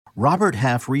Robert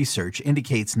Half research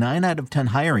indicates 9 out of 10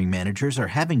 hiring managers are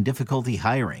having difficulty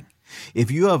hiring.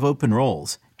 If you have open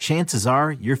roles, chances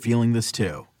are you're feeling this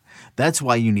too. That's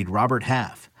why you need Robert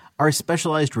Half. Our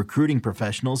specialized recruiting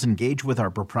professionals engage with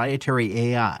our proprietary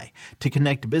AI to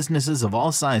connect businesses of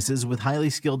all sizes with highly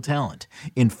skilled talent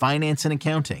in finance and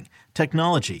accounting,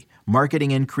 technology,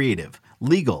 marketing and creative,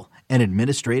 legal, and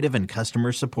administrative and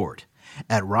customer support.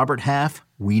 At Robert Half,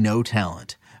 we know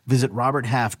talent. Visit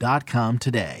roberthalf.com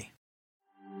today.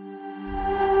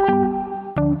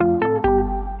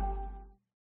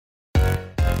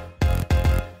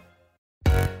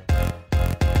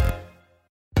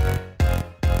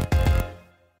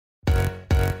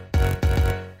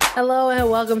 Hello and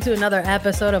welcome to another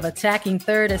episode of Attacking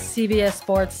Third, a CBS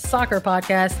Sports soccer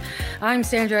podcast. I'm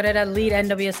Sandra Herrera, lead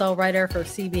NWSL writer for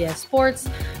CBS Sports,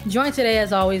 joined today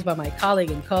as always by my colleague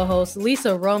and co-host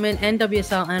Lisa Roman,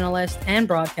 NWSL analyst and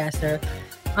broadcaster.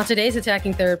 On today's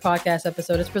Attacking Third podcast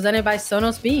episode, it's presented by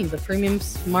Sonos Beam, the premium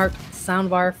smart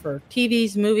soundbar for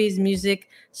TVs, movies, music,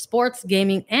 sports,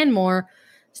 gaming, and more.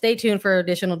 Stay tuned for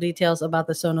additional details about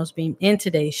the Sonos Beam in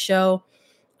today's show.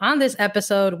 On this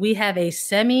episode, we have a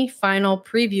semi-final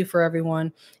preview for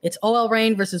everyone. It's OL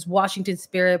Reign versus Washington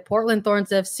Spirit, Portland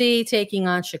Thorns FC taking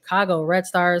on Chicago Red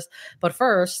Stars. But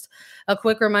first, a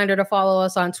quick reminder to follow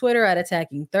us on Twitter at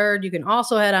Attacking Third. You can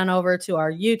also head on over to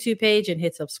our YouTube page and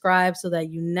hit subscribe so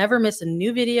that you never miss a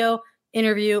new video,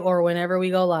 interview, or whenever we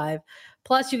go live.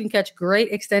 Plus, you can catch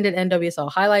great extended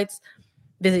NWSL highlights.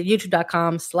 Visit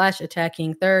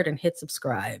youtube.com/Attacking Third and hit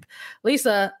subscribe.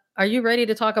 Lisa, are you ready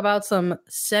to talk about some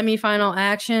semifinal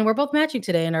action? We're both matching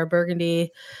today in our burgundy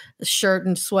shirt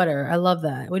and sweater. I love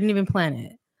that. We didn't even plan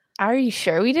it. Are you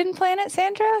sure we didn't plan it,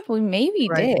 Sandra? We maybe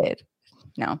did.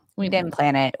 No, we didn't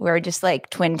plan it. We're just like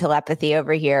twin telepathy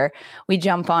over here. We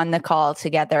jump on the call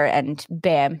together and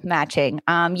bam, matching.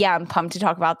 Yeah, I'm pumped to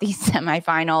talk about these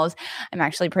semifinals. I'm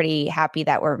actually pretty happy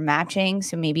that we're matching.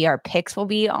 So maybe our picks will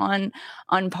be on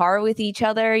par with each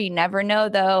other. You never know,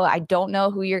 though. I don't know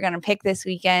who you're going to pick this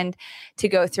weekend to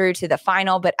go through to the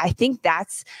final, but I think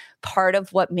that's part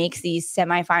of what makes these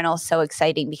semifinals so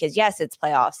exciting because yes, it's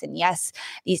playoffs and yes,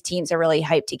 these teams are really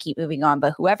hyped to keep moving on,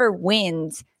 but whoever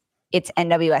wins, it's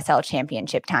NWSL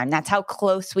championship time. That's how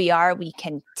close we are. We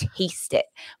can taste it.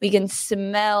 We can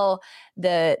smell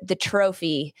the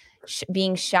trophy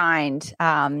being shined. So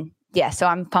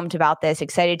I'm pumped about this,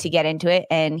 excited to get into it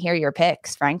and hear your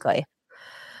picks, frankly.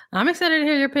 I'm excited to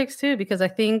hear your picks too, because I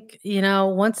think,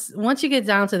 once you get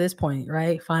down to this point,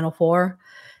 right, Final Four,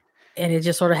 and it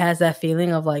just sort of has that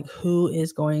feeling of like who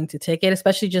is going to take it,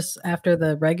 especially just after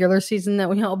the regular season that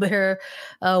we all bear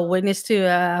witness to.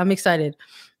 I'm excited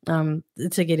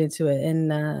to get into it.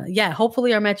 And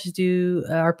hopefully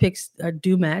our picks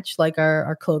do match like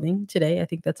our clothing today. I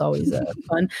think that's always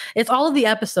fun. It's all of the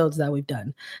episodes that we've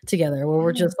done together where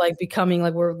we're just like becoming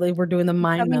like we're doing the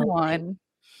mind meld one.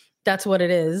 That's what it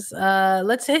is.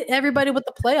 Let's hit everybody with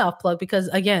the playoff plug because,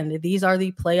 again, these are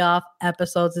the playoff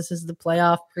episodes. This is the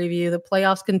playoff preview. The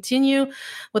playoffs continue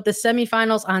with the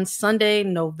semifinals on Sunday,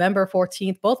 November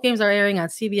 14th. Both games are airing on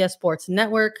CBS Sports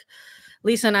Network.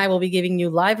 Lisa and I will be giving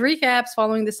you live recaps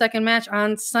following the second match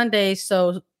on Sunday.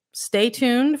 So stay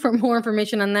tuned for more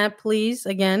information on that, please.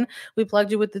 Again, we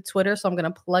plugged you with the Twitter, so I'm going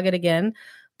to plug it again.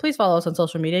 Please follow us on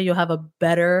social media. You'll have a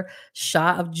better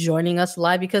shot of joining us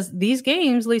live because these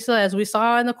games, Lisa, as we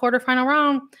saw in the quarterfinal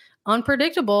round,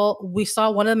 unpredictable. We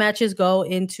saw one of the matches go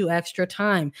into extra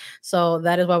time. So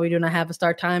that is why we do not have a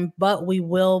start time, but we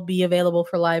will be available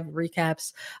for live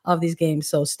recaps of these games.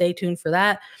 So stay tuned for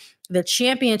that. The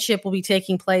championship will be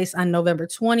taking place on November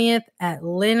 20th at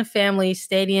Lynn Family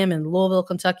Stadium in Louisville,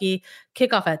 Kentucky.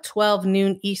 Kickoff at 12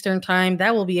 noon Eastern time.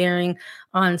 That will be airing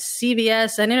on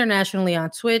CBS and internationally on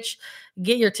Twitch.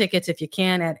 Get your tickets if you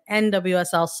can at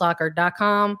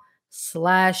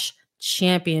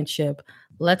nwslsoccer.com/championship.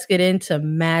 Let's get into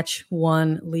match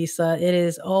one, Lisa. It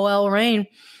is OL Reign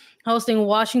hosting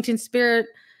Washington Spirit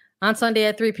on Sunday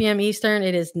at 3 p.m. Eastern.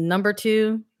 It is number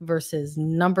 2 versus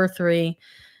number 3.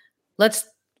 Let's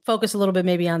focus a little bit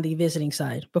maybe on the visiting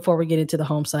side before we get into the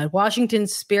home side. Washington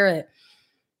Spirit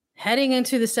heading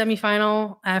into the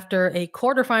semifinal after a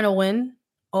quarterfinal win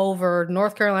over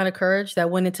North Carolina Courage that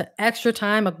went into extra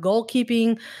time, a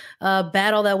goalkeeping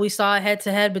battle that we saw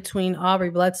head-to-head between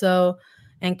Aubrey Bledsoe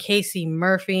and Casey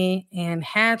Murphy, and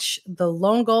Hatch the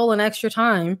lone goal in extra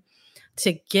time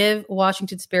to give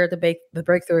Washington Spirit the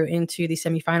breakthrough into the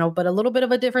semifinal. But a little bit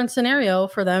of a different scenario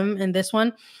for them in this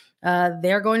one.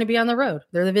 They're going to be on the road.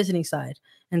 They're the visiting side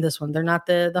in this one. They're not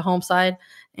the home side.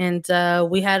 And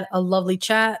we had a lovely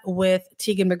chat with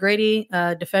Tegan McGrady,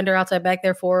 defender outside back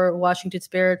there for Washington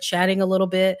Spirit, chatting a little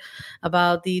bit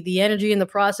about the energy and the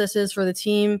processes for the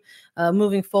team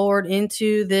moving forward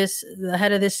into this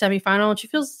ahead of this semifinal. And she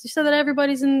said that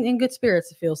everybody's in good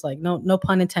spirits. It feels like no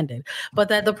pun intended, but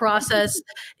that the process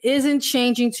isn't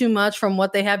changing too much from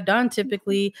what they have done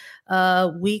typically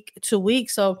week to week.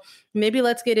 So maybe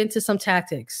let's get into some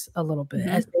tactics a little bit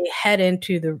as they head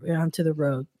onto the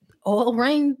road. OL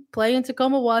Reign play in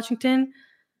Tacoma, Washington,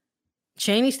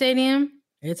 Cheney Stadium.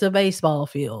 It's a baseball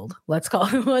field. Let's call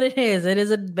it what it is. It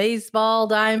is a baseball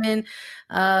diamond.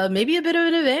 Maybe a bit of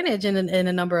an advantage in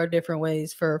a number of different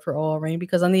ways for OL Reign,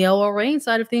 because on the OL Reign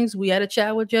side of things, we had a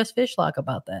chat with Jess Fishlock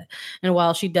about that. And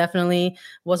while she definitely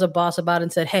was a boss about it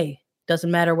and said, hey, doesn't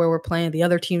matter where we're playing, the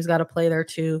other team's got to play there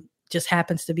too. Just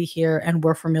happens to be here and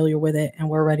we're familiar with it and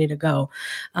we're ready to go.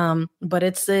 But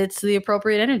it's the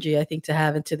appropriate energy, I think, to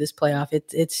have into this playoff.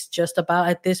 It's just about,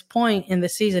 at this point in the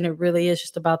season, it really is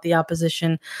just about the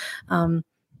opposition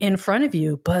in front of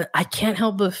you. But I can't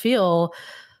help but feel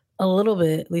a little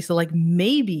bit, Lisa, like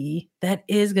maybe that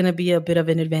is going to be a bit of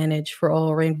an advantage for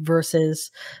OL Reign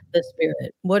versus the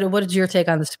Spirit. What is your take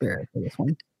on the Spirit for this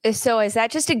one? So is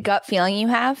that just a gut feeling you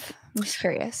have? I'm just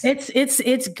curious.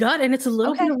 It's gut, and it's a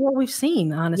little bit of what we've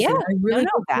seen, honestly. Yeah, I really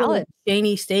valid.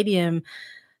 Cheney Stadium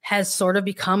has sort of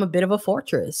become a bit of a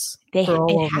fortress. It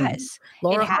has.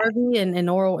 Laura Harvey and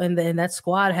Oral and that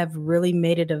squad have really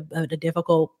made it a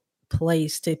difficult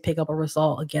place to pick up a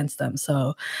result against them.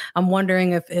 So I'm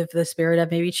wondering if the Spirit have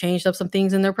maybe changed up some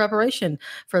things in their preparation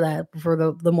for that, for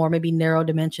the more maybe narrow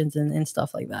dimensions and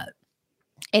stuff like that.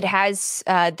 It has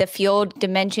the field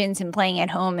dimensions, and playing at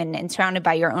home and surrounded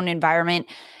by your own environment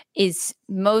is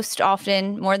most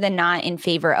often, more than not, in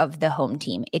favor of the home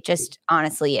team. It just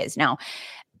honestly is. Now,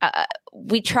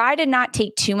 we try to not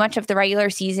take too much of the regular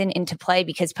season into play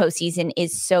because postseason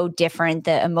is so different.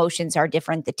 The emotions are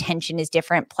different. The tension is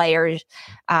different. Players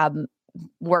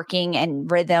working and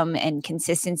rhythm and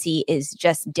consistency is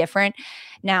just different.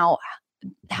 Now,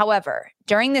 however,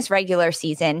 during this regular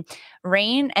season,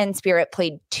 Reign and Spirit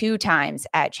played 2 times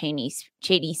at Cheney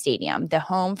Stadium, the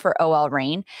home for OL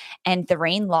Reign, and the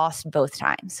Reign lost both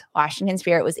times. Washington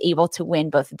Spirit was able to win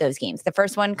both of those games. The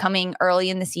first one coming early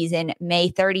in the season, May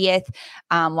 30th,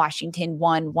 Washington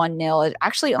won 1-0,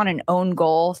 actually on an own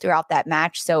goal throughout that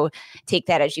match. So take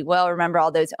that as you will. Remember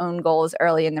all those own goals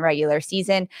early in the regular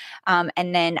season.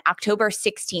 And then October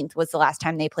 16th was the last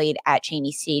time they played at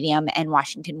Cheney Stadium, and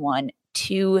Washington won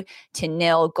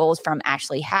 2-0, goals from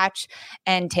Ashley Hatch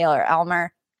and Taylor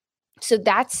Elmer. So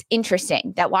that's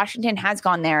interesting that Washington has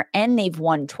gone there and they've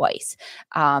won twice.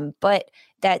 But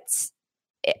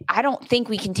I don't think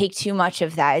we can take too much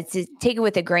of that. Take it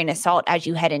with a grain of salt as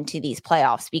you head into these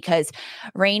playoffs, because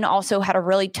Reign also had a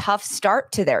really tough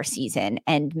start to their season.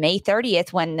 And May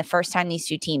 30th, when the first time these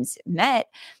two teams met,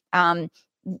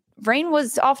 Reign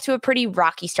was off to a pretty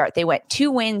rocky start. They went 2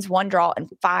 wins, 1 draw, and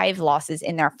 5 losses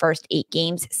in their first 8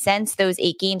 games. Since those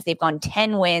 8 games, they've gone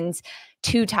 10 wins,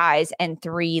 2 ties, and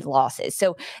 3 losses.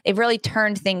 So they've really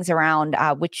turned things around,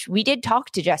 which we did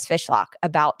talk to Jess Fishlock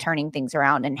about turning things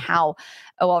around and how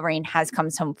OL Reign has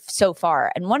come so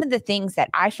far. And one of the things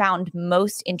that I found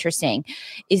most interesting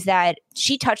is that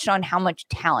she touched on how much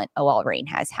talent OL Reign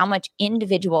has, how much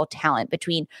individual talent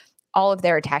between all of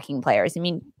their attacking players. I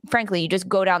mean, frankly, you just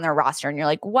go down their roster and you're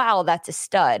like, wow, that's a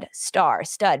stud.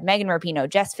 Megan Rapinoe,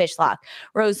 Jess Fishlock,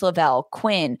 Rose Lavelle,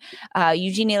 Quinn,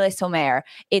 Eugenie Le Sommer.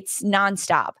 It's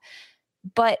nonstop.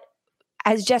 But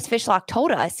as Jess Fishlock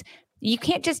told us, you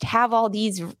can't just have all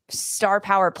these star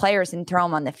power players and throw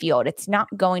them on the field. It's not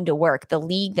going to work. The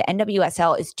league, the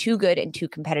NWSL, is too good and too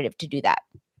competitive to do that.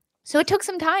 So it took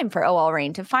some time for OL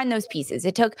Reign to find those pieces.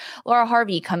 It took Laura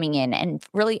Harvey coming in and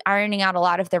really ironing out a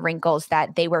lot of the wrinkles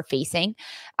that they were facing,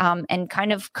 and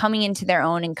kind of coming into their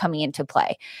own and coming into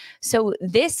play. So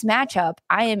this matchup,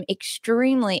 I am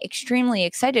extremely, extremely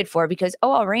excited for, because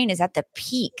OL Reign is at the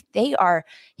peak. They are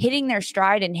hitting their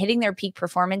stride and hitting their peak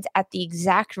performance at the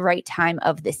exact right time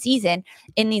of the season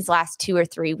in these last 2 or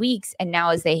 3 weeks. And now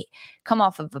as they come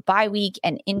off of a bye week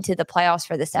and into the playoffs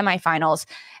for the semifinals,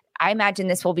 I imagine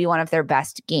this will be one of their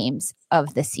best games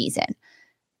of the season.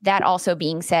 That also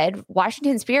being said,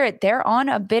 Washington Spirit, they're on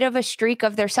a bit of a streak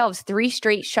of themselves, 3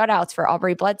 straight shutouts for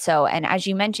Aubrey Bledsoe. And as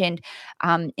you mentioned,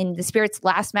 in the Spirit's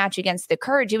last match against the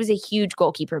Courage, it was a huge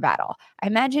goalkeeper battle. I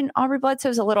imagine Aubrey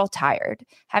Bledsoe's a little tired,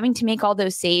 having to make all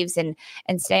those saves and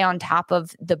stay on top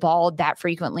of the ball that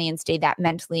frequently and stay that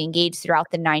mentally engaged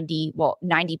throughout the 90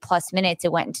 plus minutes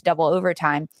it went into double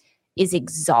overtime is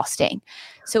exhausting.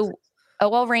 So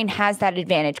OL Reign has that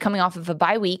advantage coming off of a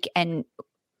bye week, and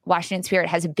Washington Spirit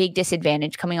has a big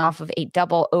disadvantage coming off of a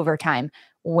double overtime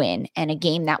win and a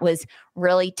game that was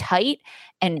really tight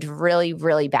and really,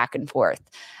 really back and forth.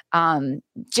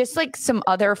 Just like some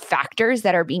other factors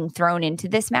that are being thrown into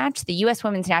this match, the U.S.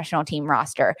 women's national team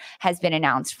roster has been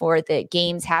announced for the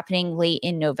games happening late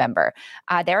in November.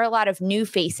 There are a lot of new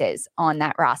faces on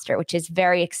that roster, which is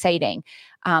very exciting.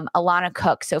 Alana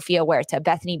Cook, Sophia Huerta,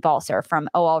 Bethany Balcer from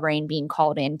OL Reign being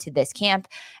called into this camp,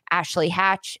 Ashley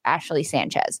Hatch, Ashley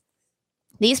Sanchez.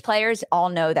 These players all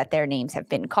know that their names have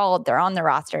been called. They're on the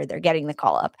roster. They're getting the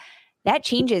call up. That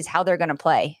changes how they're going to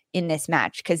play in this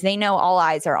match because they know all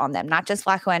eyes are on them, not just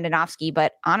Vlatko Andonovski,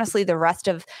 but honestly, the rest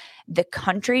of the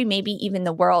country, maybe even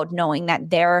the world, knowing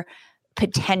that their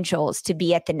potentials to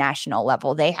be at the national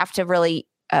level, they have to really,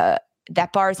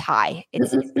 that bar is high.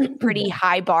 It's a pretty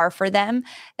high bar for them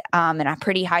and a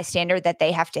pretty high standard that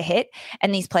they have to hit.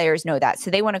 And these players know that.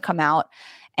 So they want to come out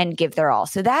and give their all.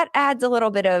 So that adds a little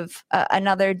bit of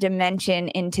another dimension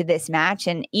into this match.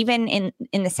 And even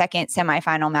in the second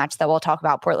semifinal match that we'll talk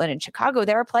about, Portland and Chicago,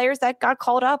 there are players that got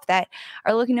called up that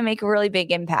are looking to make a really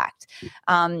big impact.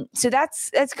 So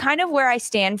that's kind of where I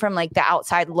stand from like the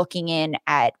outside looking in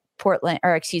at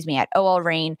at OL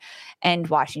Reign and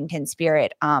Washington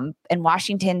Spirit. And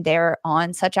Washington, they're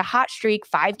on such a hot streak,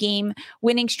 5-game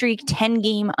winning streak,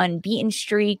 10-game unbeaten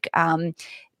streak.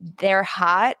 They're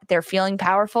hot. They're feeling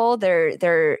powerful.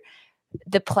 The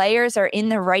players are in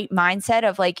the right mindset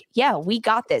of like, yeah, we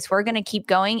got this. We're going to keep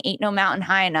going. Ain't no mountain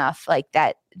high enough like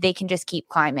that. They can just keep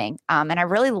climbing. And I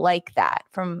really like that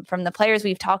from the players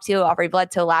we've talked to, Aubrey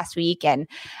Bledsoe last week and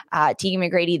Tegan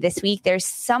McGrady this week. There's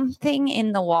something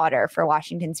in the water for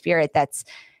Washington Spirit that's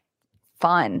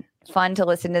fun to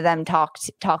listen to them talk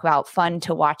about, fun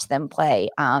to watch them play.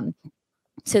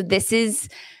 So this is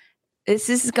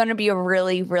going to be a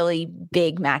really, really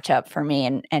big matchup for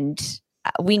me. And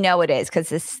we know it is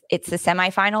because it's the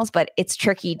semifinals, but it's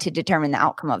tricky to determine the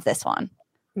outcome of this one.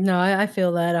 No, I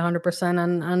feel that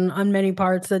 100% on many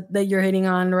parts that you're hitting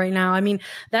on right now. I mean,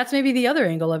 that's maybe the other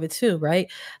angle of it too,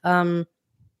 right?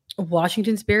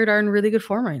 Washington Spirit are in really good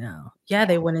form right now. Yeah,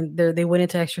 they went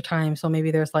into extra time, so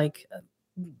maybe there's like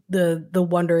the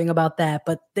wondering about that,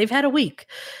 but they've had a week,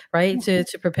 right, to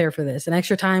prepare for this. An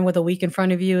extra time with a week in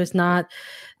front of you is not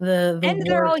the and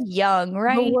they're all young,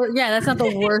 right? That's not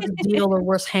the worst deal or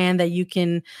worst hand that you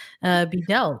can be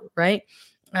dealt, right?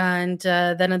 And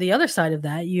then on the other side of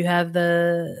that, you have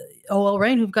the OL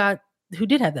Reign who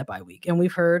did have that bye week. And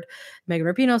we've heard Megan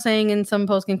Rapinoe saying in some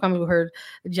post-game comment, we heard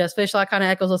Jess Fishlock kind of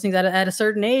echoes those things at a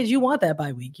certain age, you want that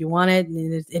bye week. You want it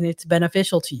and it's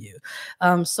beneficial to you.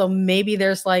 So maybe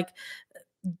there's like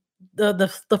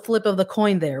the flip of the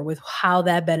coin there with how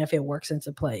that benefit works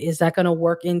into play. Is that going to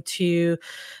work into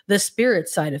the Spirit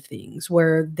side of things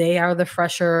where they are the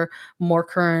fresher, more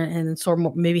current, and sort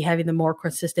of maybe having the more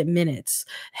consistent minutes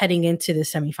heading into the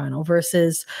semifinal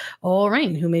versus OL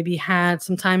Reign, who maybe had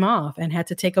some time off and had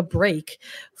to take a break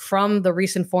from the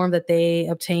recent form that they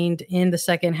obtained in the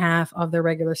second half of their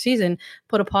regular season,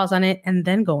 put a pause on it, and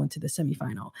then go into the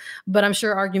semifinal. But I'm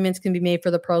sure arguments can be made for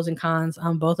the pros and cons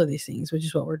on both of these things, which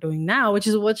is what we're doing now, which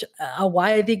is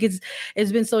why I think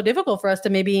it's been so difficult for us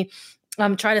to maybe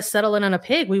try to settle in on a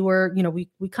pick. We were,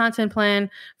 we content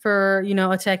plan for,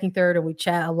 attacking third, and we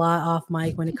chat a lot off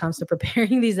mic when it comes to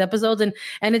preparing these episodes. And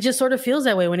it just sort of feels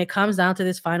that way when it comes down to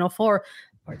this Final Four,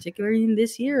 particularly in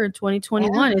this year in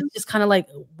 2021. It's just kind of like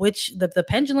which the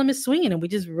pendulum is swinging, and we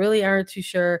just really aren't too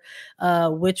sure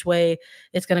which way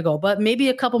it's going to go. But maybe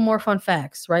a couple more fun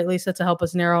facts, right, Lisa, to help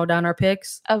us narrow down our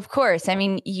picks? Of course. I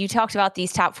mean, you talked about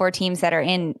these top 4 teams that are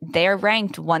in, they're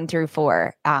ranked 1 through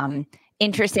 4.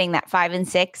 Interesting that 5 and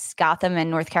 6, Gotham and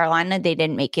North Carolina, they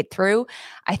didn't make it through.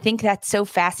 I think that's so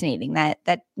fascinating that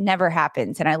never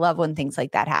happens. And I love when things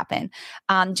like that happen.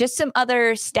 Just some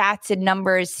other stats and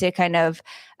numbers to kind of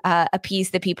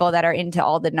appease the people that are into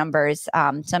all the numbers.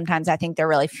 Sometimes I think they're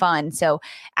really fun. So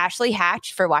Ashley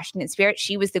Hatch for Washington Spirit,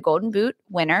 she was the Golden Boot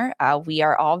winner. We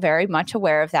are all very much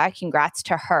aware of that. Congrats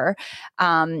to her.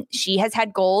 She has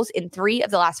had goals in 3 of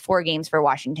the last 4 games for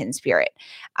Washington Spirit.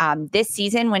 This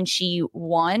season, when she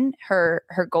won her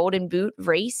Golden Boot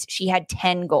race, she had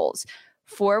 10 goals,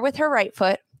 4 with her right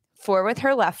foot, 4 with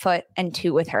her left foot, and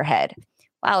 2 with her head.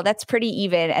 Wow, that's pretty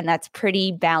even, and that's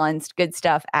pretty balanced. Good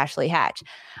stuff, Ashley Hatch.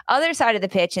 Other side of the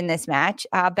pitch in this match,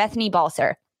 Bethany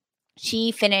Balcer.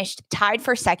 She finished tied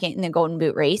for second in the Golden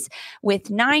Boot race with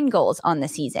 9 goals on the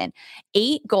season.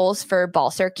 8 goals for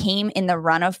Balcer came in the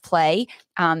run of play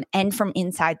and from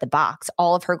inside the box.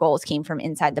 All of her goals came from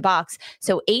inside the box.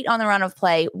 So 8 on the run of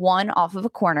play, 1 off of a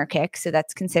corner kick. So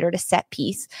that's considered a set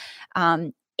piece.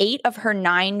 8 of her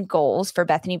 9 goals for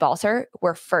Bethany Balcer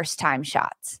were first-time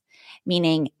shots,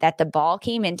 meaning that the ball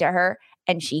came into her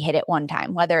and she hit it one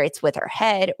time, whether it's with her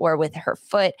head or with her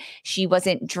foot. She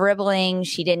wasn't dribbling.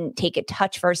 She didn't take a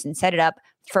touch first and set it up.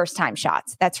 First-time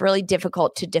shots. That's really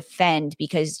difficult to defend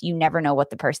because you never know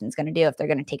what the person's going to do. If they're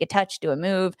going to take a touch, do a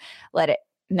move, let it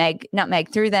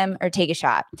nutmeg through them, or take a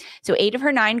shot. So 8 of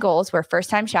her 9 goals were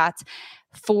first-time shots.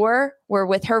 4 were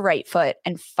with her right foot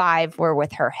and 5 were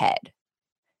with her head.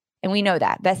 And we know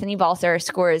that Bethany Balcer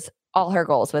scores all her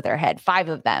goals with her head, 5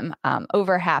 of them,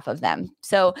 over half of them.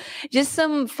 So just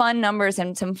some fun numbers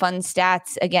and some fun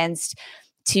stats against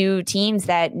 2 teams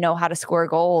that know how to score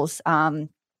goals.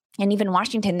 And even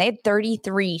Washington, they had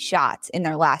 33 shots in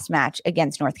their last match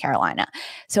against North Carolina.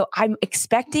 So I'm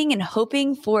expecting and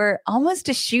hoping for almost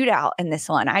a shootout in this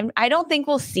one. I don't think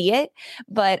we'll see it,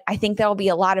 but I think there'll be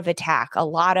a lot of attack, a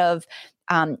lot of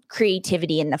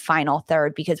creativity in the final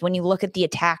third, because when you look at the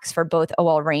attacks for both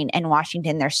OL Reign and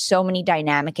Washington, there's so many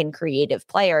dynamic and creative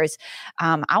players.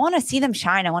 I want to see them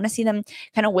shine. I want to see them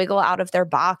kind of wiggle out of their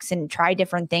box and try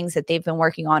different things that they've been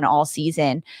working on all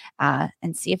season,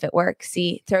 and see if it works.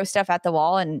 Throw stuff at the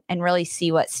wall and really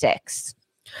see what sticks.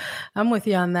 I'm with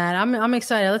you on that. I'm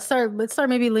excited. Let's start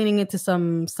maybe leaning into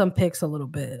some picks a little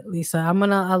bit. Lisa, I'm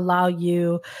gonna allow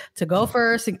you to go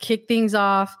first and kick things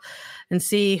off and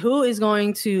see who is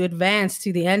going to advance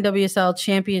to the NWSL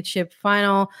Championship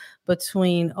final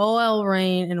between OL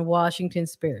Reign and Washington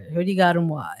Spirit. Who do you got and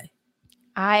why?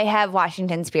 I have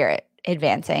Washington Spirit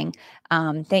advancing.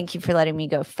 Thank you for letting me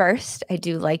go first. I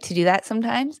do like to do that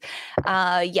sometimes.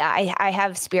 I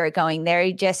have Spirit going.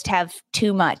 They just have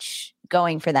too much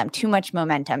going for them, too much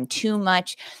momentum, too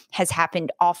much has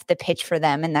happened off the pitch for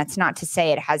them. And that's not to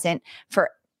say it hasn't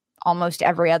for almost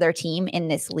every other team in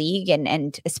this league,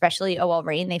 and especially OL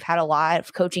Reign. They've had a lot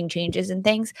of coaching changes and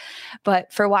things.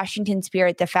 But for Washington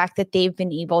Spirit, the fact that they've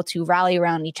been able to rally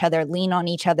around each other, lean on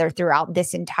each other throughout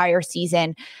this entire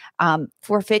season,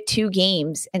 forfeit 2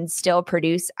 games and still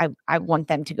produce, I want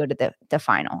them to go to the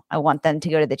final. I want them to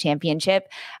go to the championship.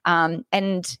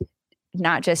 And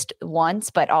not just once,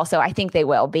 but also I think they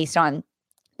will, based on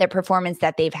their performance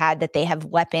that they've had, that they have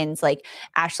weapons like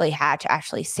Ashley Hatch,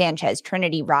 Ashley Sanchez,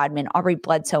 Trinity Rodman, Aubrey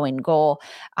Bledsoe in goal,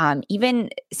 even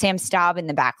Sam Staub in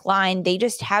the back line. They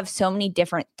just have so many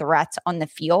different threats on the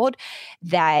field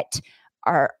that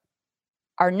are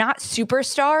not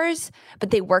superstars,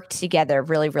 but they work together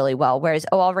really, really well. Whereas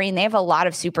OL Reign, they have a lot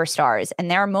of superstars, and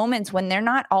there are moments when they're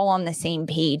not all on the same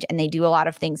page and they do a lot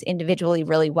of things individually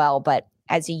really well, but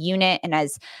as a unit and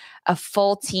as a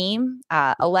full team,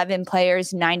 11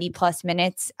 players, 90 plus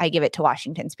minutes, I give it to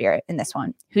Washington Spirit in this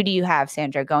one. Who do you have,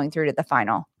 Sandra, going through to the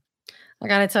final? I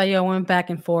got to tell you, I went back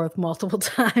and forth multiple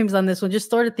times on this one. Just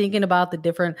started thinking about the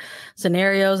different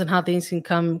scenarios and how things can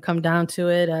come down to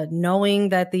it. Knowing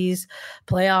that these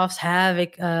playoffs have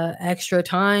extra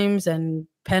times and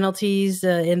penalties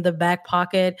in the back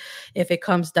pocket if it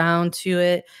comes down to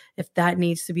it, if that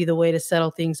needs to be the way to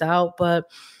settle things out. But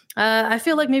I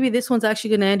feel like maybe this one's actually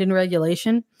going to end in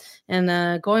regulation,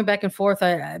 and going back and forth,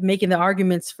 making the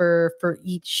arguments for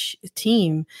each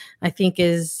team, I think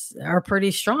are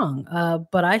pretty strong.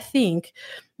 But I think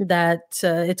that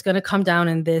it's going to come down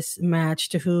in this match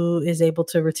to who is able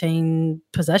to retain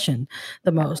possession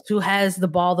the most, who has the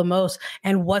ball the most,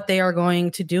 and what they are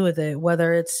going to do with it.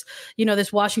 Whether it's,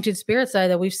 this Washington Spirit side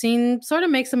that we've seen sort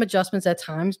of make some adjustments at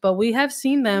times, but we have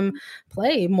seen them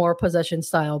play more possession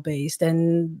style based,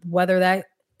 and whether that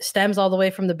stems all the way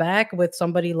from the back with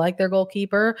somebody like their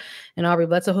goalkeeper and Aubrey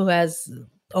Bledsoe, who has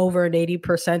over an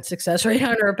 80% success rate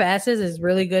on her passes, is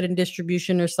really good in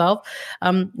distribution herself.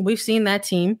 We've seen that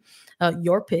team,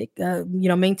 your pick,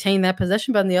 maintain that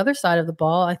possession. But on the other side of the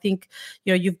ball, I think,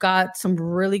 you've got some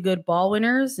really good ball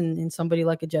winners and somebody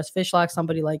like a Jess Fishlock,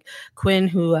 somebody like Quinn,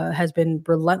 who has been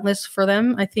relentless for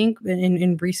them, I think,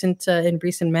 in recent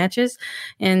matches.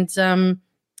 And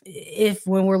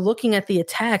when we're looking at the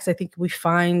attacks, I think we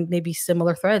find maybe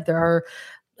similar thread. There are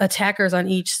attackers on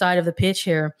each side of the pitch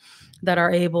here that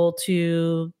are able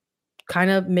to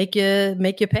kind of make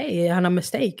you pay on a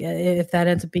mistake if that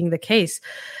ends up being the case.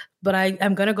 But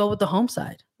I'm going to go with the home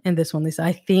side in this one, Lisa.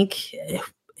 I think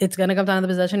it's going to come down to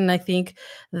the possession, and I think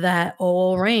that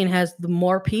OL Reign has the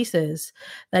more pieces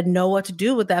that know what to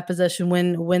do with that possession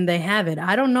when they have it.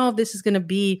 I don't know if this is going to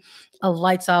be a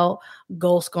lights out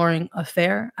goal scoring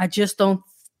affair. I just don't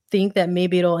think that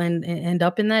maybe it'll end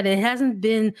up in that. It hasn't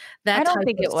been that. I don't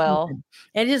think it will.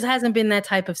 It just hasn't been that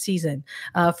type of season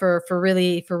for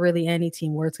really any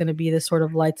team where it's going to be this sort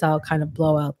of lights out kind of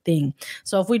blowout thing.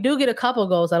 So if we do get a couple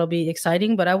goals, that'll be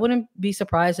exciting. But I wouldn't be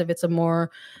surprised if it's a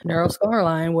more narrow score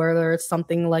line, whether it's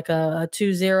something like a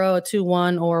 2-0, a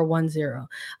 2-1, or a 1-0.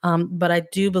 But I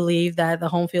do believe that the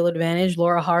home field advantage,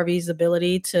 Laura Harvey's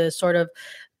ability to sort of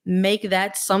make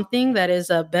that something that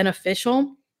is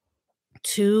beneficial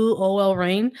to OL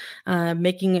Reign,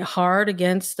 making it hard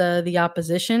against the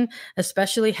opposition,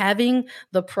 especially having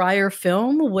the prior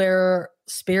film where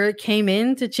Spirit came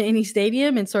into Cheney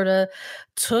Stadium and sort of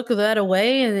took that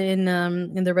away in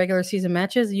the regular season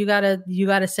matches. You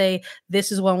gotta say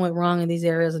this is what went wrong in these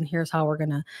areas, and here's how we're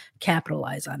gonna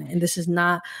capitalize on it. And this is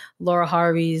not Laura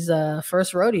Harvey's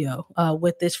first rodeo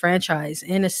with this franchise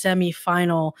in a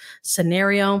semifinal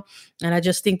scenario. And I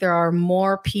just think there are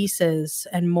more pieces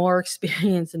and more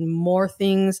experience and more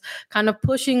things kind of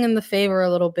pushing in the favor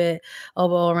a little bit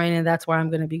of OL Reign, and that's why I'm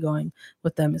going to be going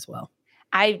with them as well.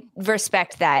 I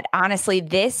respect that. Honestly,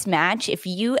 this match, if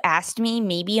you asked me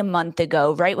maybe a month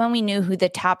ago, right when we knew who the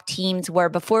top teams were,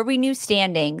 before we knew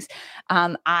standings,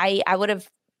 I would have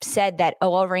said that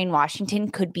OL Reign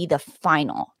Washington could be the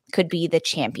final, could be the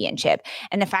championship.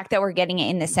 And the fact that we're getting it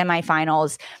in the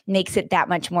semifinals makes it that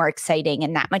much more exciting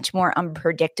and that much more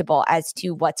unpredictable as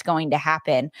to what's going to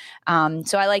happen.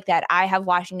 So I like that. I have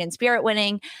Washington Spirit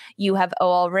winning. You have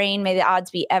OL Reign. May the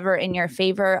odds be ever in your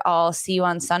favor. I'll see you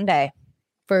on Sunday.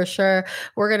 For sure.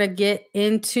 We're going to get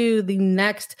into the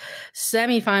next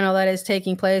semifinal that is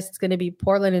taking place. It's going to be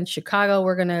Portland and Chicago.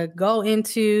 We're going to go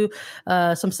into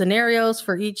some scenarios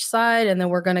for each side, and then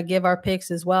we're going to give our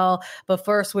picks as well. But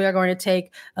first, we are going to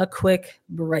take a quick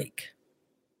break.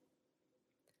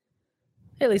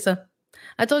 Hey, Lisa.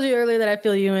 I told you earlier that I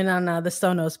feel you in on the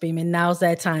Sonos beam, and now's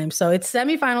that time. So it's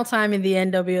semifinal time in the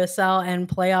NWSL, and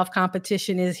playoff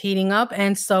competition is heating up,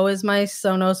 and so is my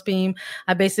Sonos beam.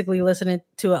 I basically listen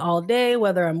to it all day,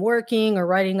 whether I'm working or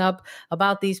writing up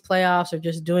about these playoffs or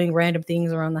just doing random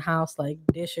things around the house, like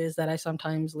dishes that I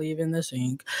sometimes leave in the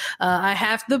sink. I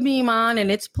have the beam on, and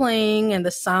it's playing, and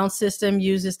the sound system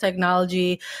uses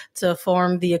technology to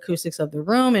form the acoustics of the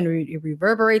room, and it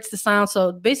reverberates the sound.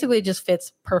 So basically, it just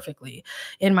fits perfectly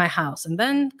in my house. And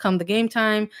then come the game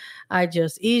time, I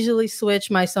just easily switch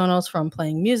my Sonos from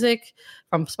playing music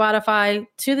from Spotify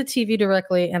to the TV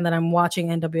directly, and then I'm watching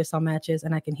NWSL matches,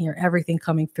 and I can hear everything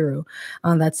coming through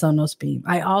on that Sonos beam.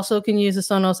 I also can use the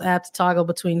Sonos app to toggle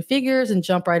between figures and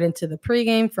jump right into the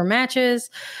pregame for matches,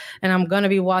 and I'm going to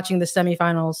be watching the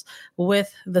semifinals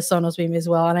with the Sonos beam as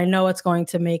well, and I know it's going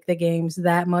to make the games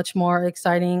that much more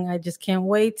exciting. I just can't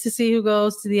wait to see who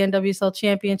goes to the NWSL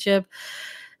Championship.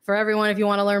 For everyone, if you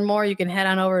want to learn more, you can head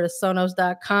on over to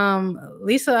Sonos.com.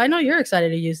 Lisa, I know you're excited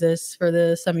to use this for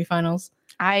the semifinals.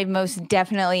 I most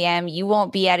definitely am. You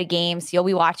won't be at a game, so you'll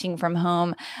be watching from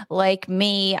home like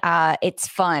me. It's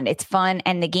fun. It's fun.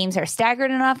 And the games are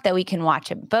staggered enough that we can watch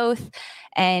them both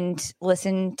and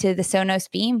listen to the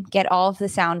Sonos beam, get all of the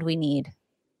sound we need.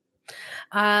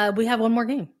 We have one more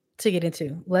game to get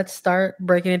into. Let's start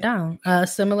breaking it down.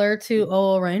 Similar to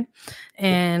OL Reign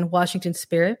and Washington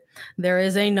Spirit, there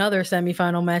is another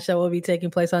semifinal match that will be taking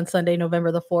place on Sunday,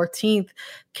 November the 14th.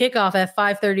 Kickoff at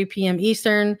 5:30 p.m.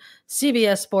 Eastern,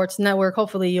 CBS Sports Network.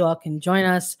 Hopefully you all can join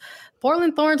us.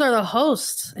 Portland Thorns are the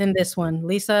hosts in this one.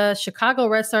 Lisa, Chicago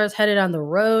Red Stars headed on the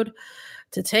road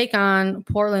to take on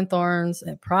Portland Thorns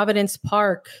at Providence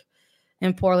Park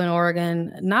in Portland,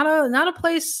 Oregon. Not a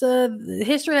place,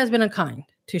 history has been unkind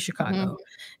to Chicago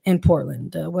and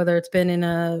Portland, whether it's been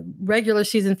in regular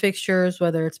season fixtures,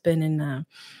 whether it's been in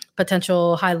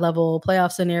potential high level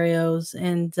playoff scenarios.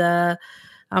 And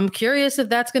I'm curious if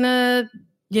that's going to,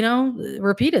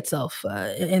 repeat itself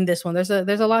in this one. There's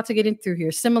a lot to get into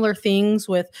here. Similar things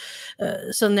with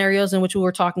scenarios in which we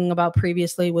were talking about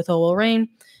previously with OL Reign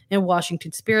and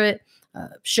Washington Spirit.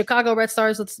 Chicago Red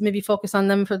Stars, let's maybe focus on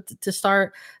them to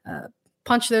start.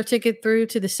 Punch their ticket through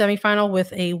to the semifinal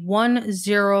with a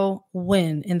 1-0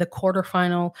 win in the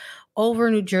quarterfinal over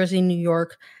New Jersey, New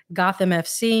York, Gotham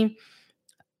FC.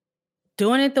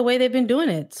 Doing it the way they've been doing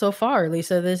it so far,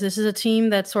 Lisa. This is a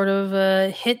team that sort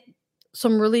of hit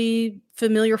some really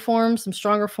familiar form, some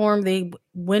stronger form. They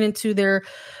went into their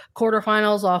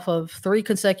quarterfinals off of 3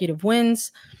 consecutive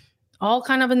wins. all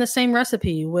kind of in the same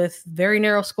recipe with very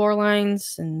narrow score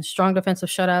lines and strong defensive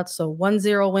shutouts. So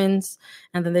 1-0 wins.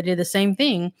 And then they did the same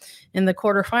thing in the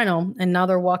quarterfinal. And now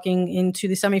they're walking into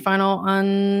the semifinal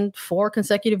on 4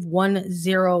 consecutive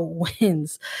 1-0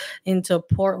 wins into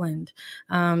Portland.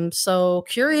 So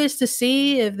curious to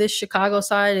see if this Chicago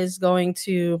side is going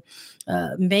to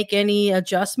make any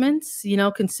adjustments,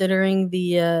 considering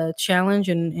the challenge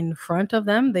in front of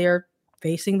them. They are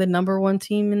facing the number 1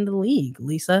 team in the league,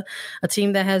 Lisa, a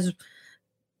team that has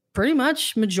pretty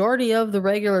much majority of the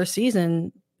regular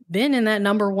season been in that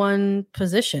number 1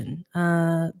 position,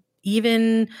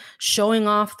 even showing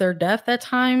off their depth at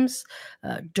times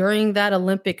during that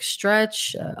Olympic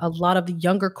stretch. A lot of the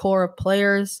younger core of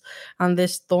players on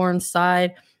this Thorn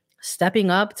side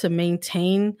stepping up to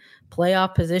maintain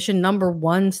playoff position, number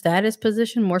 1 status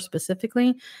position more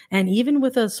specifically. And even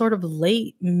with a sort of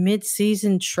late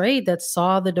mid-season trade that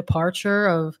saw the departure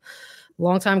of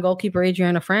longtime goalkeeper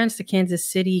Adriana Franz to Kansas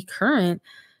City Current,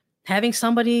 having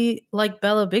somebody like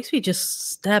Bella Bixby just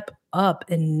step up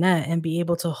in net and be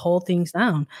able to hold things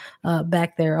down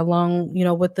back there, along,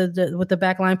 with the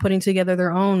back line putting together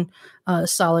their own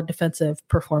solid defensive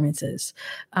performances.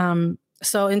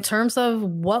 So in terms of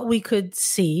what we could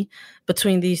see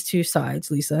between these two sides,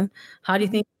 Lisa, how do you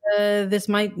think this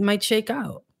might shake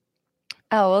out?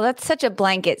 Oh, well, that's such a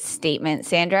blanket statement,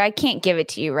 Sandra. I can't give it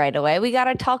to you right away. We got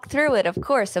to talk through it. Of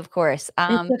course. It's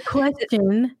a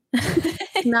question,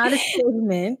 not a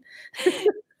statement.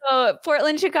 So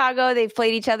Portland, Chicago, they've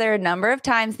played each other a number of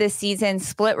times this season,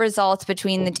 split results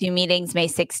between the 2 meetings, May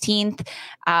 16th.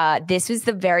 This was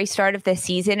the very start of the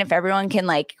season. If everyone can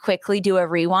quickly do a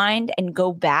rewind and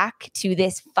go back to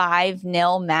this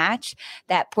 5-0 match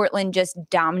that Portland just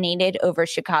dominated over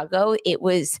Chicago, it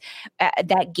was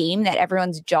that game that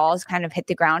everyone's jaws kind of hit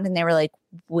the ground and they were like,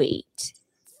 wait,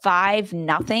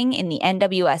 5-0 in the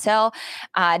NWSL.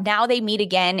 Now they meet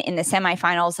again in the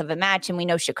semifinals of a match, and we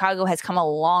know Chicago has come a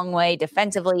long way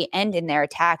defensively and in their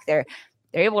attack. They're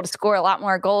able to score a lot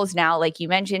more goals now, like you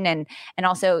mentioned, and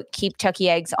also keep Chucky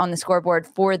Eggs on the scoreboard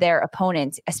for their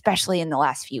opponents, especially in the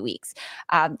last few weeks.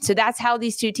 So that's how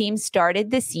these two teams started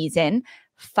the season.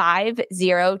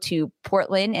 5-0 to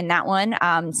Portland in that one.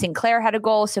 Sinclair had a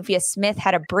goal. Sophia Smith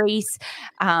had a brace.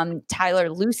 Tyler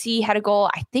Lucy had a goal.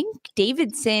 I think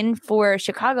Davidson for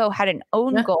Chicago had an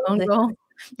own goal.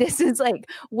 This is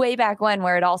way back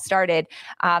where it all started.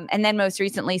 And then most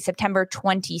recently, September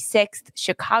 26th,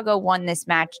 Chicago won this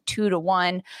match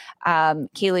 2-1.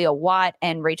 Kalia Watt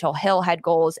and Rachel Hill had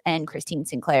goals, and Christine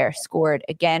Sinclair scored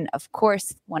again. Of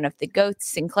course, one of the GOATs,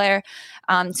 Sinclair.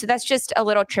 So that's just a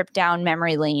little trip down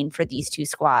memory lane for these two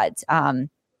squads.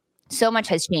 So much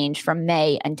has changed from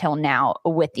May until now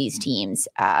with these teams.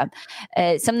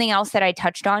 Something else that I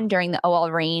touched on during the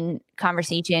OL Reign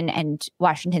conversation and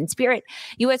Washington Spirit,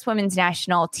 U.S. women's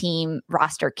national team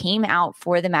roster came out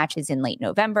for the matches in late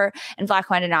November, and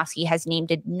Vlatko Andonovski has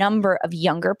named a number of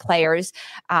younger players,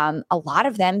 a lot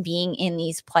of them being in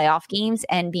these playoff games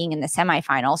and being in the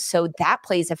semifinals. So that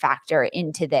plays a factor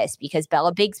into this because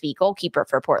Bella Bixby, goalkeeper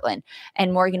for Portland,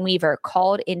 and Morgan Weaver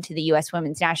called into the U.S.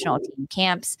 women's national team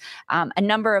camps. A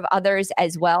number of others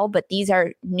as well, but these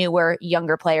are newer,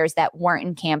 younger players that weren't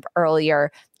in camp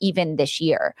earlier, even this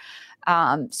year.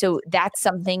 So that's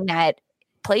something that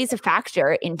plays a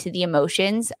factor into the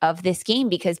emotions of this game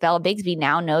because Bella Bixby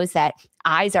now knows that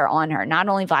eyes are on her, not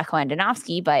only Vlatko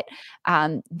Andonovski, but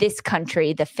this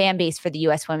country, the fan base for the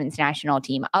U.S. women's national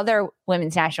team, other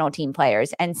women's national team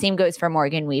players. And same goes for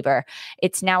Morgan Weaver.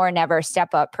 It's now or never,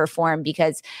 step up, perform,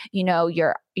 because,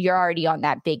 you're already on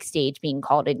that big stage being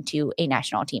called into a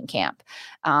national team camp.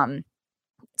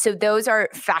 So those are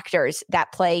factors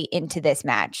that play into this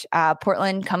match.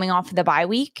 Portland coming off the bye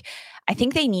week, I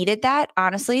think they needed that.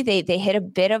 Honestly, they hit a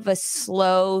bit of a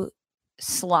slow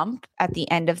slump at the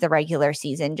end of the regular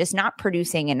season, just not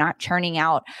producing and not churning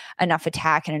out enough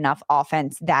attack and enough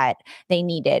offense that they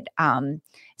needed.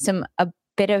 A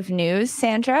bit of news,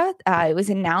 Sandra. It was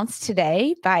announced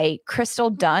today by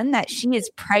Crystal Dunn that she is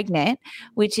pregnant,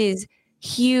 which is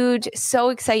huge, so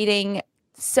exciting.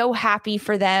 So happy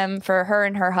for them, for her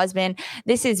and her husband.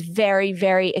 This is very,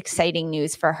 very exciting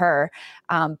news for her.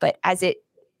 But as it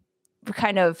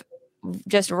kind of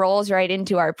just rolls right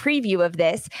into our preview of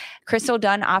this, Crystal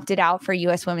Dunn opted out for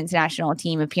U.S. women's national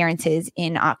team appearances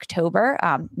in October.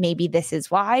 Maybe this is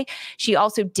why. She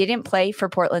also didn't play for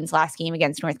Portland's last game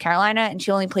against North Carolina, and she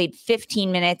only played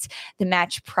 15 minutes the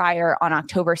match prior on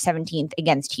October 17th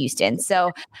against Houston.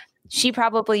 So she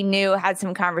probably knew, had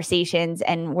some conversations,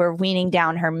 and were weaning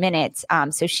down her minutes.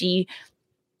 So she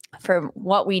for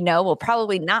what we know, will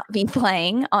probably not be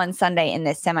playing on Sunday in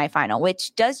this semifinal,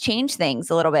 which does change things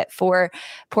a little bit for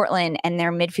Portland and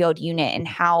their midfield unit and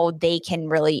how they can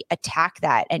really attack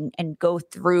that and go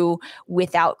through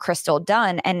without Crystal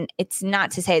Dunn. And it's not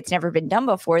to say it's never been done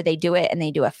before. They do it and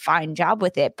they do a fine job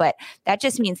with it, but that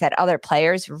just means that other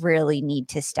players really need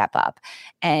to step up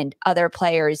and other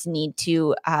players need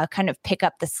to kind of pick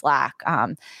up the slack.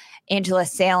 Angela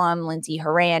Salem, Lindsey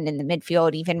Horan in the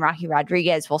midfield, even Rocky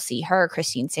Rodriguez, we'll see her,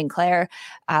 Christine Sinclair,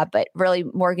 but really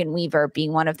Morgan Weaver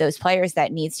being one of those players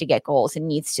that needs to get goals and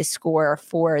needs to score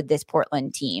for this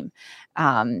Portland team.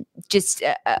 Just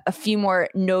a few more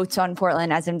notes on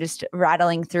Portland as I'm just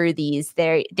rattling through these.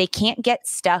 They can't get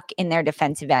stuck in their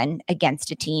defensive end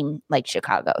against a team like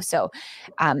Chicago. So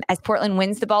as Portland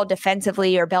wins the ball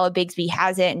defensively, or Bella Bigsby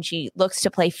has it and she looks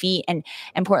to play feet and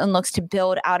Portland looks to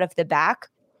build out of the back,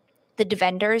 the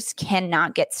defenders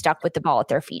cannot get stuck with the ball at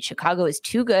their feet. Chicago is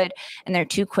too good and they're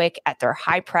too quick at their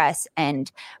high press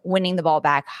and winning the ball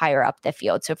back higher up the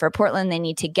field. So for Portland, they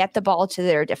need to get the ball to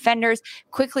their defenders,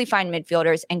 quickly find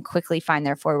midfielders, and quickly find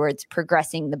their forwards,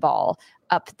 progressing the ball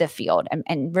up the field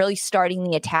and really starting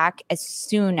the attack as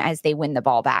soon as they win the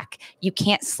ball back. You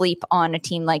can't sleep on a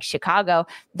team like Chicago.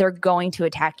 They're going to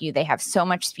attack you. They have so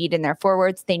much speed in their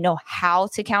forwards. They know how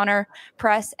to counter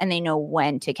press and they know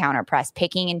when to counter press,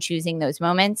 picking and choosing those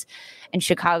moments. And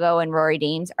Chicago and Rory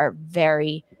Dames are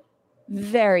very,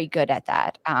 very good at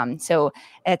that. So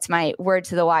it's my word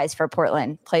to the wise for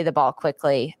Portland: play the ball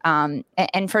quickly. And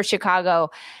for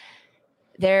Chicago,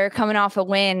 they're coming off a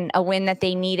win that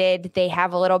they needed. They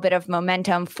have a little bit of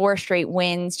momentum, 4 straight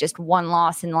wins, just 1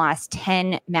 loss in the last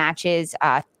 10 matches,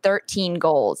 13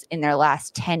 goals in their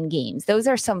last 10 games. Those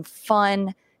are some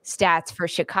fun stats for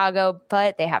Chicago,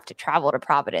 but they have to travel to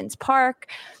Providence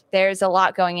Park. There's a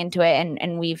lot going into it.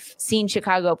 And we've seen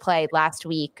Chicago play last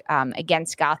week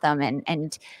against Gotham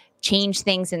and change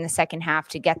things in the second half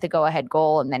to get the go-ahead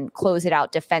goal and then close it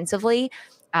out defensively.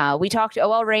 We talked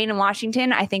OL Reign in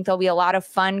Washington. I think there'll be a lot of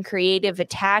fun, creative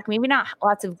attack. Maybe not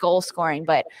lots of goal scoring,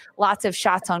 but lots of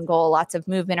shots on goal, lots of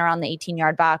movement around the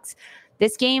 18-yard box.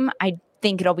 This game, I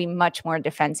think it'll be much more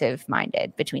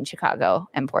defensive-minded between Chicago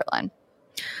and Portland.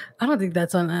 I don't think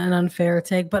that's an unfair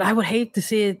take, but I would hate to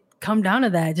see it come down to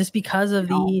that just because of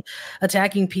the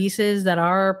attacking pieces that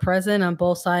are present on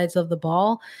both sides of the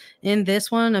ball in this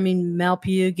one. I mean, Mel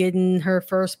Pugh getting her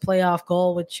first playoff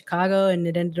goal with Chicago, and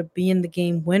it ended up being the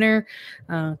game winner.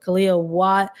 Kalia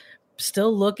Watt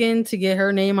still looking to get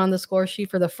her name on the score sheet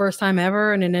for the first time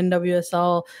ever in an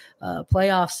NWSL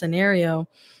playoff scenario.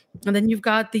 And then you've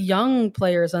got the young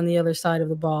players on the other side of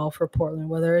the ball for Portland,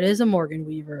 whether it is a Morgan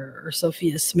Weaver or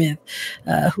Sophia Smith,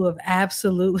 who have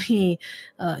absolutely,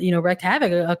 wreaked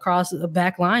havoc across the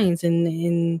back lines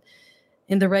in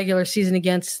the regular season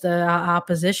against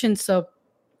opposition. So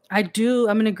I'm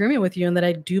in agreement with you in that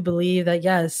I do believe that,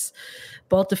 yes,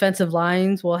 both defensive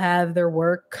lines will have their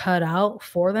work cut out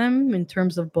for them in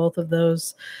terms of both of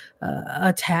those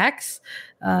attacks.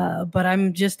 But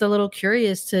I'm just a little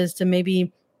curious as to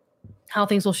maybe how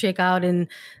things will shake out in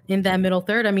that middle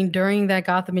third. I mean, during that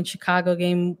Gotham and Chicago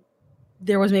game,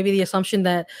 there was maybe the assumption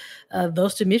that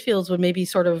those two midfields would maybe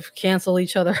sort of cancel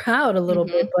each other out a little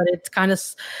bit, but it's kind of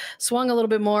swung a little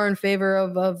bit more in favor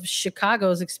of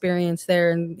Chicago's experience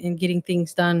there and getting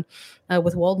things done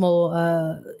with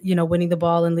Woldmel, winning the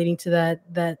ball and leading to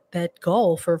that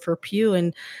goal for Pugh.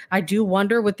 And I do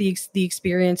wonder with the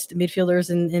experienced midfielders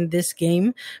in this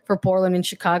game for Portland and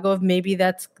Chicago, if maybe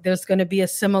there's going to be a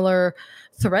similar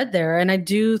thread there. And I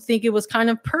do think it was kind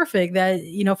of perfect that,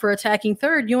 for attacking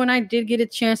third, you and I did get a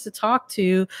chance to talk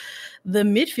to the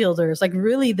midfielders, like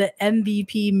really the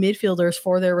MVP midfielders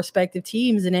for their respective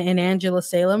teams, and Angela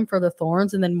Salem for the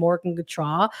Thorns and then Morgan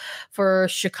Gautrat for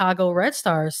Chicago Red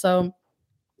Stars. So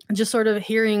just sort of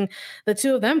hearing the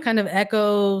two of them kind of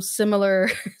echo similar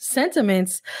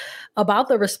sentiments about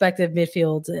the respective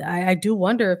midfields. I do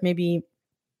wonder if maybe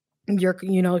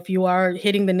if you are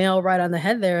hitting the nail right on the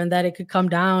head there, and that it could come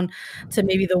down to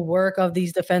maybe the work of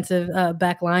these defensive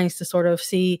back lines to sort of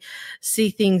see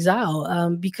things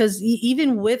out. Because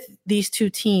even with these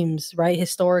two teams, right,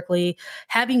 historically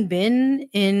having been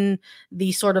in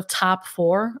the sort of top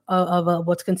 4 of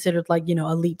what's considered like,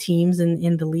 elite teams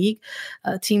in the league,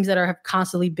 teams that have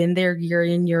constantly been there year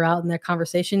in, year out in that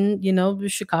conversation,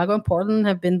 Chicago and Portland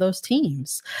have been those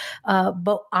teams.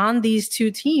 But on these two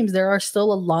teams, there are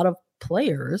still a lot of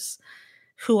players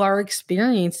who are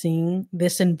experiencing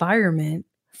this environment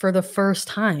for the first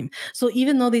time. So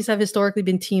even though these have historically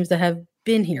been teams that have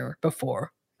been here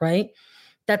before, right,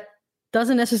 that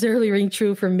doesn't necessarily ring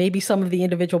true for maybe some of the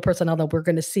individual personnel that we're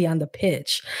going to see on the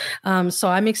pitch. So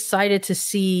I'm excited to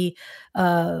see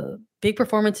big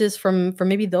performances from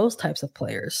maybe those types of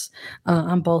players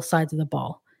on both sides of the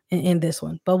ball in this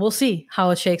one. But we'll see how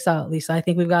it shakes out, Lisa. I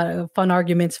think we've got fun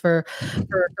arguments for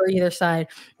either side.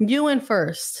 You went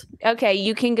first. Okay,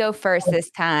 you can go first this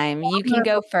time. You can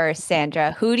go first,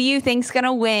 Sandra. Who do you think's going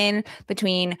to win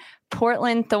between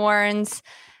Portland Thorns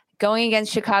going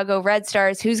against Chicago Red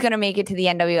Stars? Who's going to make it to the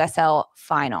NWSL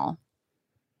final?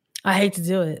 I hate to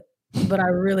do it, but I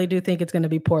really do think it's going to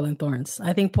be Portland Thorns.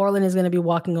 I think Portland is going to be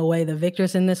walking away the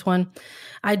victors in this one.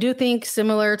 I do think,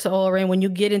 similar to OL Reign, when you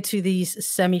get into these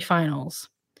semifinals,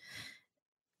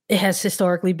 it has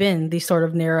historically been these sort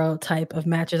of narrow type of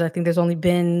matches. I think there's only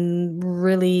been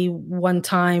really one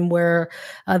time where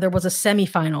there was a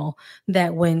semifinal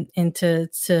that went into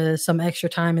some extra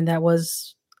time, and that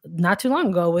was not too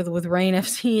long ago with Reign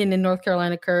FC and in North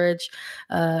Carolina Courage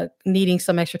needing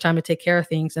some extra time to take care of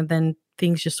things, and then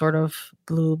things just sort of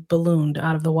ballooned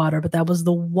out of the water. But that was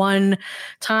the one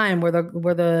time where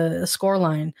the score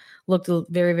line looked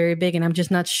very, very big, and I'm just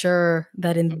not sure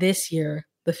that in this year,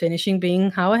 the finishing being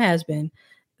how it has been,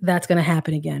 that's going to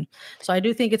happen again. So I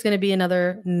do think it's going to be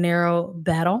another narrow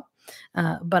battle,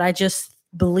 but I just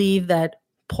believe that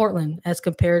Portland, as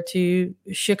compared to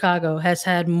Chicago, has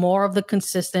had more of the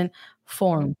consistent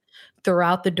form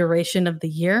throughout the duration of the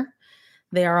year.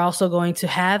 They are also going to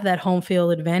have that home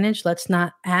field advantage. Let's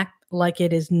not act like it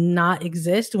does not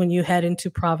exist when you head into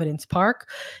Providence Park.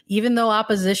 Even though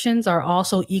oppositions are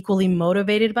also equally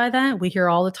motivated by that, we hear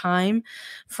all the time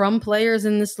from players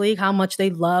in this league how much they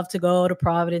love to go to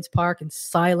Providence Park and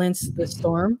silence the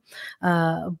Storm.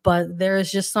 But there is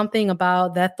just something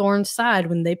about that Thorns side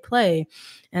when they play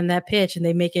and that pitch, and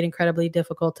they make it incredibly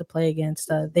difficult to play against.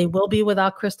 They will be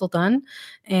without Crystal Dunn,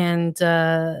 and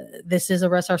this is a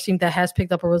Red Stars team that has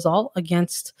picked up a result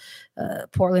against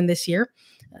Portland this year.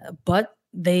 But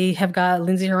they have got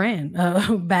Lindsey Horan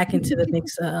back into the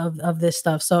mix of this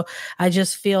stuff. So I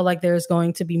just feel like there's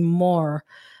going to be more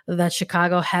that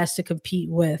Chicago has to compete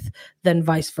with than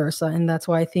vice versa. And that's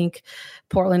why I think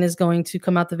Portland is going to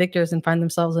come out the victors and find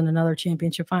themselves in another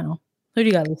championship final. Who do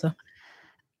you got, Lisa?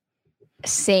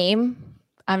 Same.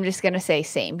 I'm just going to say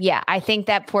same. Yeah, I think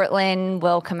that Portland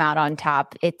will come out on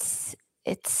top. It's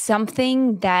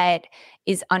something that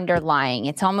is underlying.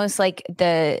 It's almost like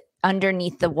the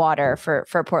underneath the water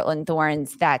for Portland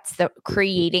Thorns that's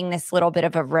creating this little bit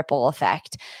of a ripple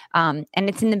effect. And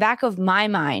it's in the back of my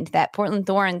mind that Portland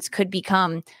Thorns could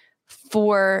become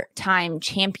 4-time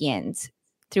champions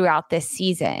throughout this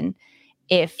season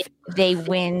if they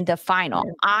win the final.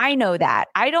 I know that.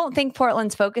 I don't think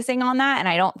Portland's focusing on that, and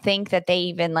I don't think that they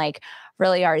even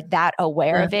really are that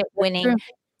aware of it.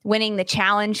 Winning the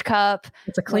Challenge Cup.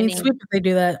 It's a clean sweep if they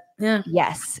do that. Yeah.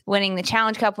 Yes. Winning the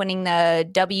Challenge Cup, winning the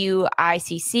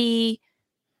WICC,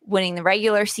 winning the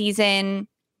regular season.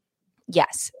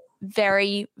 Yes.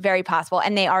 Very, very possible.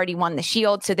 And they already won the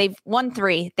Shield. So they've won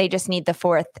 3. They just need the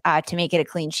 4th to make it a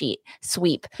clean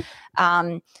sweep.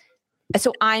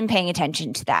 So I'm paying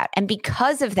attention to that. And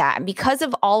because of that, and because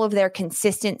of all of their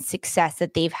consistent success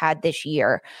that they've had this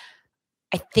year,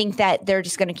 I think that they're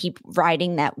just going to keep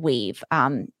riding that wave.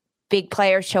 Big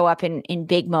players show up in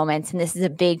big moments, and this is a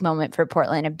big moment for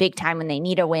Portland, a big time when they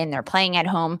need a win. They're playing at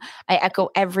home. I echo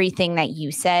everything that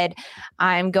you said.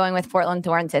 I'm going with Portland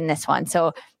Thorns in this one.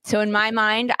 So in my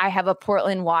mind, I have a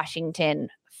Portland-Washington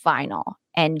final.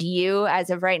 And you, as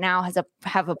of right now,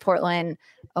 have a Portland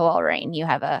OL Reign. You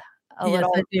have a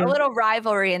little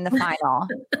rivalry in the final.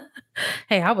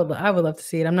 Hey, I would love to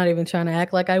see it. I'm not even trying to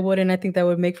act like I wouldn't. I think that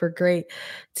would make for great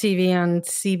TV on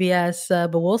CBS,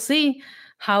 but we'll see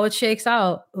how it shakes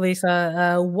out,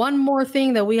 Lisa. One more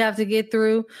thing that we have to get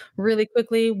through really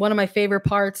quickly. One of my favorite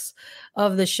parts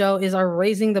of the show is our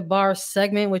Raising the Bar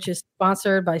segment, which is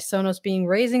sponsored by Sonos Being.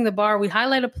 Raising the Bar, we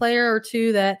highlight a player or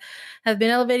two that have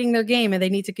been elevating their game, and they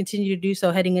need to continue to do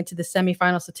so heading into the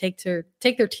semifinals to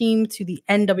take their team to the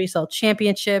NWSL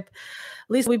championship.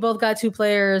 Lisa, we both got 2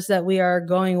 players that we are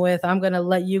going with. I'm going to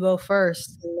let you go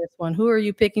first in this one. Who are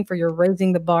you picking for your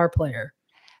Raising the Bar player?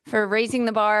 For Raising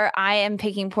the Bar, I am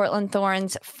picking Portland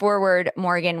Thorns forward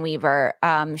Morgan Weaver.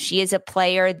 She is a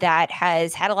player that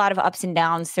has had a lot of ups and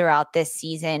downs throughout this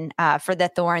season. For the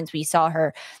Thorns, we saw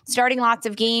her starting lots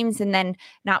of games and then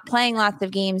not playing lots of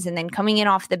games and then coming in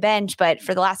off the bench. But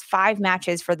for the last 5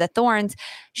 matches for the Thorns,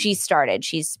 she's started.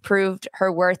 She's proved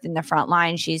her worth in the front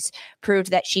line. She's proved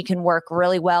that she can work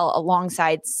really well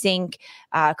alongside Sink,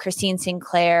 Christine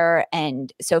Sinclair,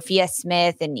 and Sophia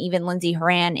Smith, and even Lindsey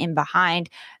Horan in behind.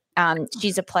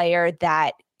 She's a player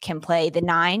that can play the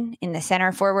 9 in the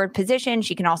center forward position.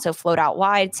 She can also float out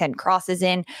wide, send crosses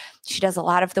in. She does a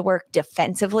lot of the work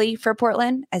defensively for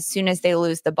Portland as soon as they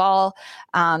lose the ball.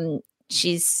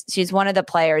 She's one of the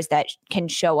players that can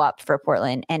show up for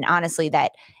Portland, and honestly,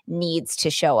 that needs to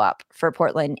show up for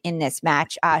Portland in this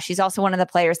match. She's also one of the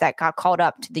players that got called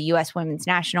up to the U.S. women's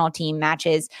national team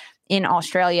matches in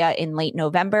Australia in late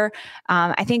November.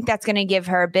 I think that's going to give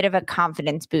her a bit of a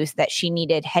confidence boost that she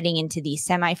needed heading into these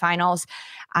semifinals.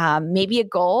 Maybe a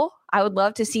goal. I would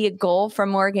love to see a goal from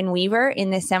Morgan Weaver in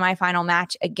this semifinal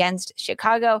match against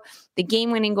Chicago. The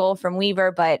game-winning goal from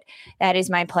Weaver, but that is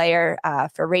my player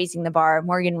for raising the bar,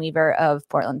 Morgan Weaver of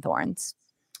Portland Thorns.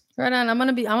 Right on. I'm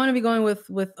gonna be going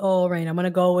with OL Reign. I'm gonna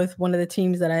go with one of the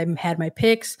teams that I had my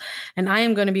picks, and I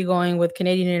am going to be going with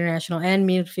Canadian international and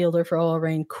midfielder for OL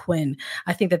Reign, Quinn.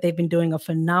 I think that they've been doing a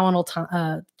phenomenal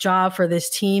job for this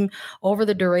team over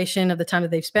the duration of the time that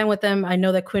they've spent with them. I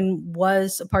know that Quinn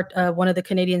was one of the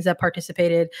Canadians that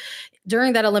participated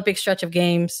during that Olympic stretch of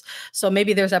games, so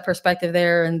maybe there's that perspective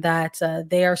there, and that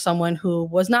they are someone who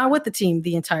was not with the team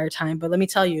the entire time. But let me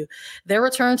tell you, their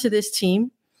return to this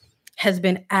team has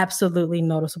been absolutely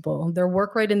noticeable. Their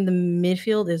work rate in the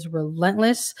midfield is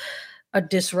relentless. A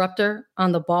disruptor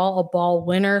on the ball, a ball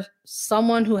winner,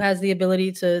 someone who has the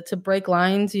ability to break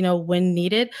lines, when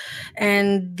needed.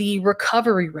 And the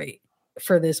recovery rate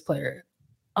for this player,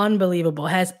 unbelievable,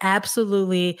 has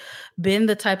absolutely been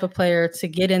the type of player to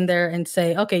get in there and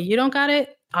say, okay, you don't got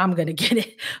it, I'm going to get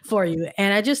it for you.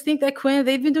 And I just think that Quinn,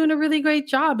 they've been doing a really great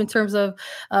job in terms of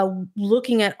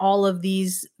looking at all of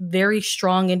these very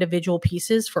strong individual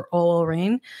pieces for OL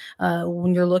Reign.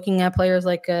 When you're looking at players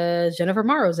like Jennifer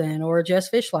Marozan or Jess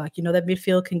Fishlock, that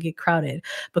midfield can get crowded.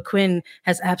 But Quinn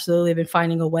has absolutely been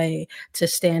finding a way to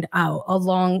stand out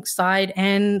alongside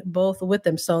and both with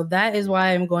them. So that is why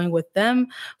I'm going with them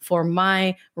for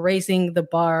my raising the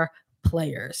bar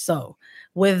players. So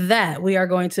with that, we are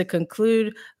going to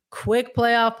conclude. Quick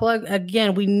playoff plug.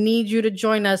 Again, we need you to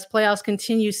join us. Playoffs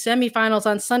continue. Semifinals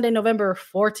on Sunday, November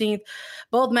 14th.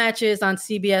 Both matches on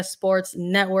CBS Sports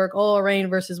Network. OL Reign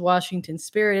versus Washington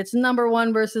Spirit. It's number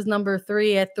 1 versus number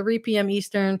 3 at 3 p.m.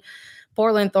 Eastern.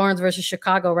 Portland Thorns versus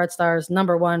Chicago Red Stars.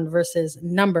 Number 1 versus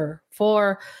number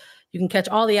 4. You can catch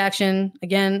all the action,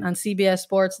 again, on CBS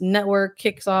Sports Network.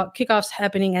 Kickoffs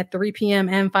happening at 3 p.m.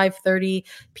 and 5:30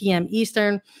 p.m.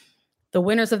 Eastern. The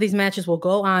winners of these matches will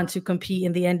go on to compete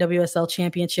in the NWSL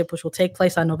Championship, which will take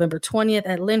place on November 20th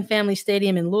at Lynn Family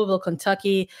Stadium in Louisville,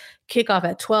 Kentucky. Kickoff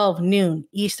at 12 noon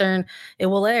Eastern. It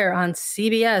will air on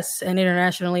CBS and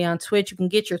internationally on Twitch. You can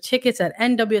get your tickets at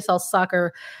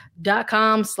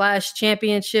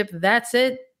nwslsoccer.com/championship. That's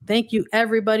it. Thank you,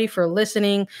 everybody, for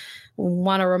listening.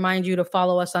 Want to remind you to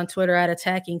follow us on Twitter at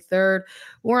Attacking Third.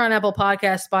 We're on Apple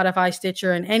Podcasts, Spotify,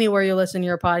 Stitcher, and anywhere you listen to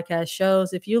your podcast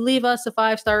shows. If you leave us a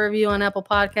 5-star review on Apple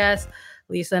Podcasts,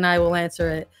 Lisa and I will answer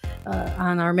it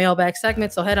on our mailbag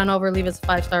segment. So head on over, leave us a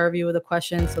 5-star review with a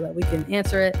question so that we can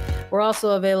answer it. We're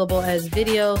also available as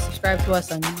video. Subscribe to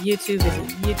us on YouTube. Visit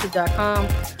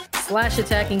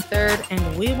youtube.com/Attacking Third.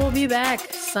 And we will be back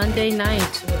Sunday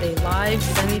night with a live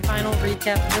semifinal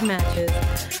recap of the matches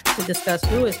to discuss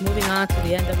who is moving on to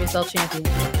the NWSL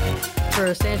Championship.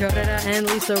 For Sandra Herrera and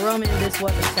Lisa Roman, this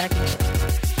was Attacking Third.